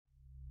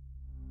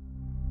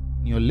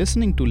You're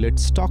listening to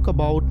Let's Talk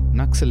About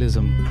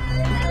Naxalism.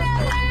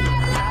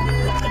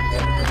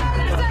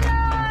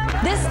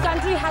 This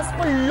country has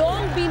for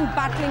long been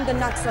battling the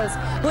Naxals,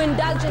 who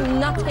indulge in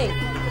nothing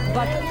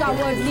but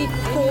cowardly,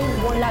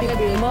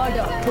 cold-blooded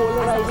murder.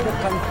 Polarize the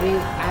country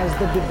as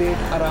the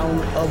debate around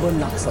urban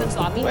Naxals.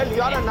 Well,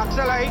 you're a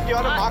Naxalite, you're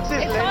a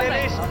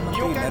Marxist-Leninist.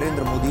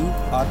 Narendra Modi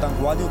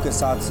आतंकवादियों के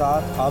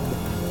साथ-साथ अब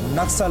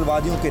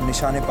नक्सलवादियों के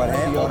निशाने पर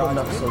हैं और urban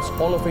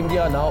Naxals. All of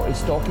India now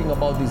is talking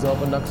about these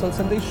urban Naxals,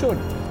 and they should.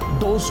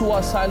 Those who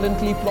are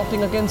silently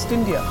plotting against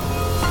India.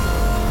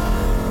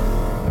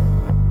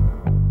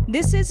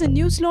 This is a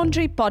News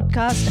Laundry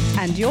podcast,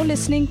 and you're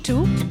listening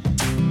to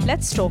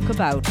Let's Talk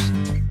About.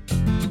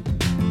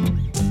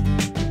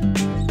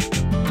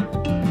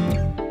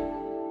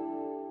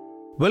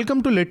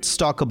 Welcome to Let's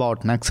Talk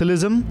About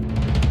Naxalism.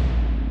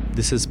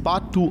 This is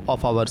part 2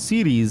 of our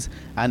series,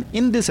 and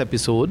in this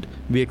episode,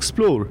 we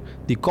explore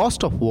the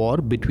cost of war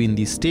between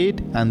the state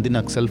and the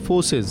Naxal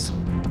forces.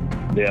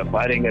 They are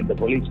firing at the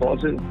police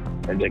forces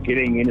and they're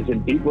killing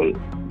innocent people.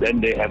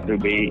 Then they have to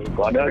be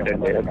cornered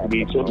and they have to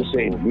be, so to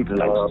say,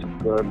 neutralized.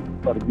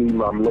 फर्जी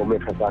मामलों में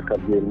फंसाकर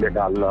jail में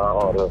डालना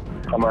और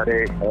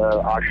हमारे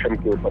आश्रम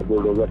के ऊपर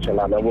बुलडोजर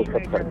चलाना वो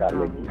सब सरकार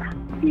ने किया।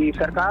 कि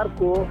सरकार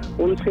को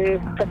उनसे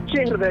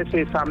सच्चे हृदय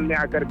से सामने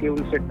आकर के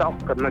उनसे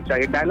टॉक करना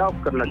चाहिए,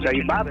 डायलॉग करना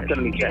चाहिए, बात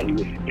करनी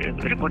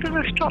चाहिए। Reporters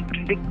were stopped.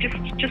 They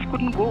just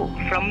couldn't go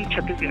from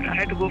Chhattisgarh. I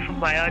had to go from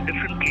via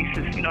different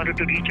places in order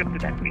to reach up to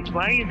that place.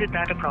 Why is it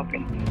that a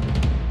problem?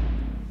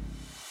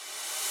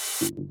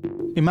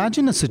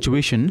 Imagine a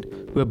situation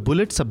where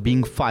bullets are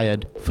being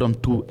fired from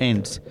two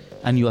ends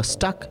and you are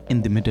stuck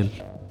in the middle.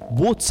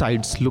 Both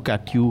sides look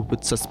at you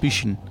with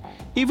suspicion.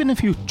 Even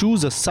if you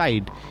choose a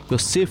side, your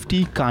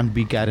safety can't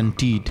be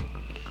guaranteed.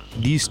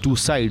 These two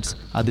sides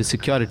are the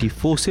security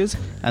forces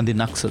and the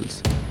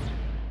Naxals.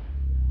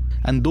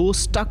 And those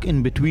stuck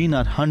in between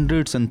are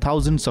hundreds and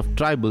thousands of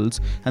tribals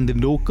and the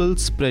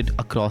locals spread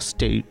across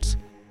states.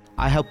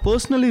 I have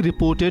personally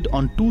reported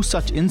on 2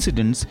 such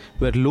incidents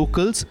where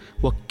locals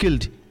were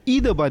killed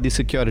either by the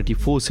security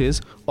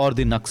forces or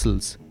the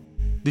Naxals.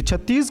 The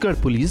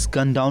Chhattisgarh police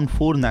gunned down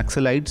 4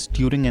 Naxalites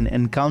during an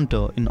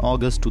encounter in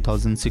August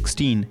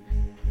 2016.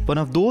 One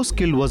of those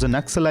killed was a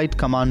Naxalite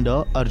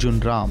commander, Arjun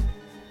Ram.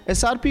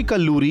 SRP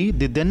Kalluri,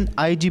 the then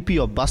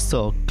IGP of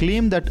Bastar,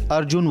 claimed that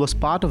Arjun was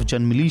part of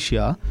Jan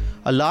Militia,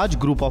 a large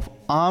group of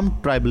armed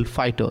tribal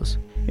fighters.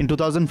 In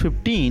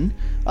 2015,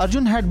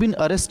 Arjun had been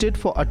arrested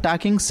for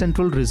attacking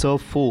Central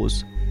Reserve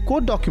Force.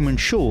 Court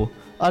documents show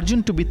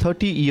Arjun to be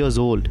 30 years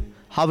old.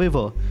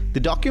 However, the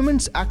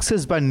documents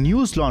accessed by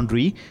News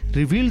Laundry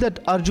revealed that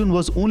Arjun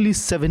was only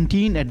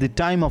 17 at the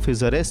time of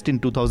his arrest in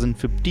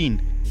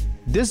 2015.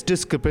 This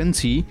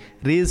discrepancy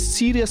raised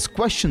serious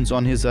questions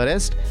on his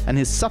arrest and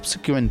his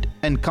subsequent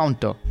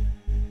encounter.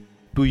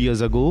 2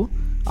 years ago,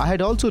 I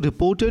had also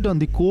reported on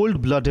the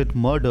cold-blooded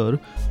murder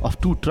of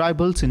 2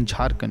 tribals in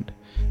Jharkhand.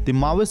 The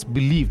Maoists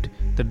believed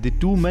that the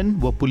 2 men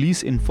were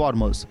police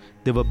informers.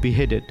 They were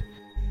beheaded.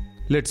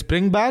 Let's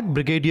bring back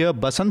Brigadier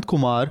Basant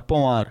Kumar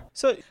Pawar.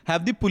 Sir,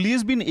 have the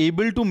police been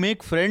able to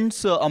make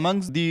friends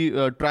amongst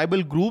the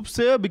tribal groups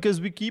here?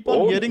 Because we keep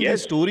on hearing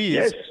these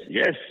stories.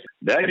 Yes.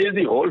 That is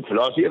the whole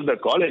philosophy of the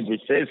college,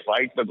 which says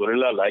fight the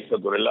gorilla like a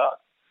gorilla.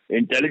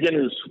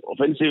 Intelligence,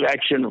 offensive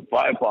action,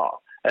 firepower.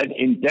 And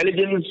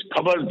intelligence,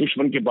 khabar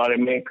dushman ke baare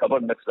mein, khabar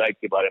Naxalite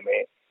ke baare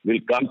mein,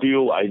 will come to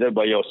you either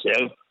by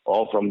yourself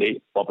or from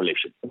the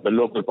population, the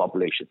local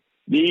population.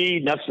 The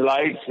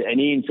Naxalites,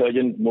 any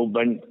insurgent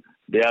movement,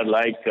 they are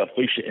like a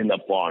fish in the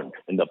pond.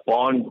 In the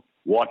pond,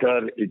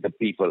 water is the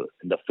people,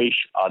 and the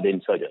fish are the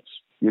insurgents.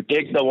 You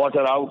take the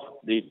water out,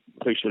 the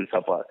fish will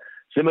suffer.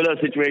 Similar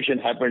situation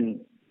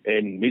happened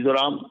in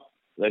Mizoram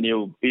when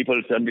people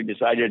suddenly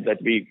decided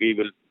that we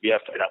are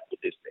fed up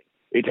with this thing.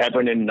 It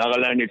happened in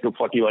Nagaland. It took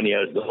 41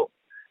 years though.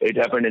 It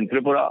happened in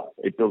Tripura.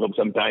 It took up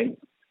some time.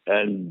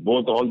 And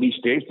all these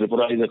states,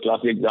 Tripura is a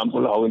classic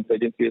example how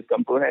insurgency has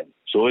come to an end.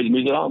 So is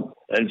Mizoram,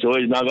 and so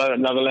is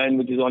Nagaland,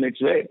 which is on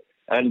its way.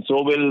 And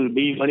so will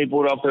be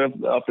Manipur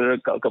after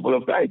a couple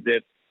of times. They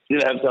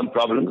still have some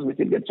problems which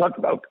will get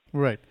sorted out.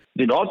 Right.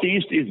 The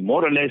Northeast is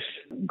more or less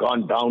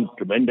gone down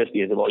tremendously.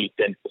 There's about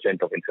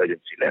 10% of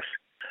insurgency left.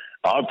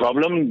 Our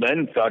problem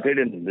then started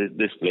in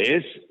this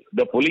place.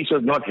 The police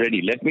was not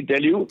ready. Let me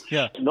tell you,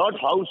 not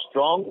how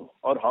strong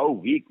or how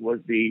weak was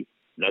the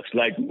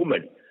Naxalite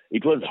movement.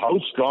 It was how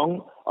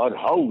strong or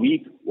how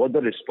weak was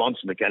the response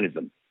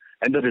mechanism.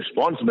 And the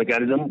response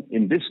mechanism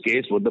in this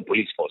case was the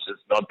police forces,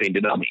 not the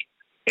Indian Army.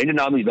 Indian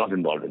Army is not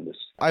involved in this.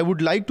 I would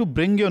like to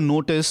bring your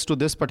notice to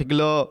this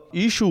particular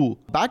issue.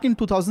 Back in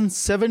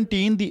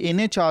 2017, the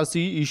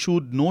NHRC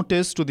issued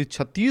notice to the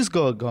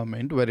Chhattisgarh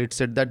government where it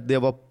said that there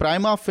were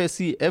prima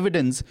facie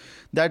evidence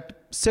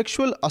that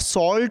sexual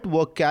assault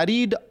were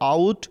carried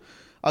out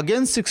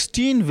against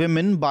 16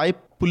 women by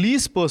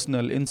police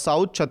personnel in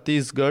South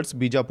Chhattisgarh's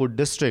Bijapur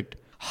district.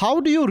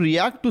 How do you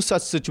react to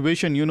such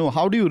situation?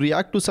 How do you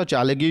react to such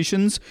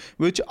allegations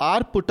which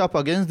are put up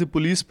against the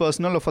police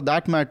personnel or for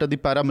that matter the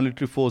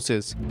paramilitary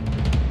forces?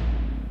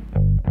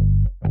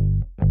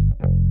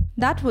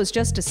 That was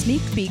just a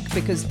sneak peek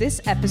because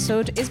this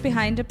episode is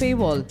behind a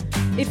paywall.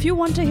 If you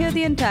want to hear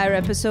the entire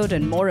episode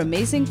and more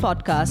amazing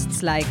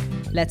podcasts like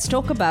Let's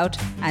Talk About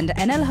and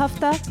NL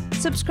Hafta,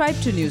 subscribe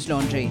to News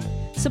Laundry.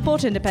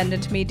 Support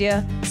independent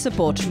media,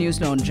 support News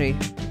Laundry.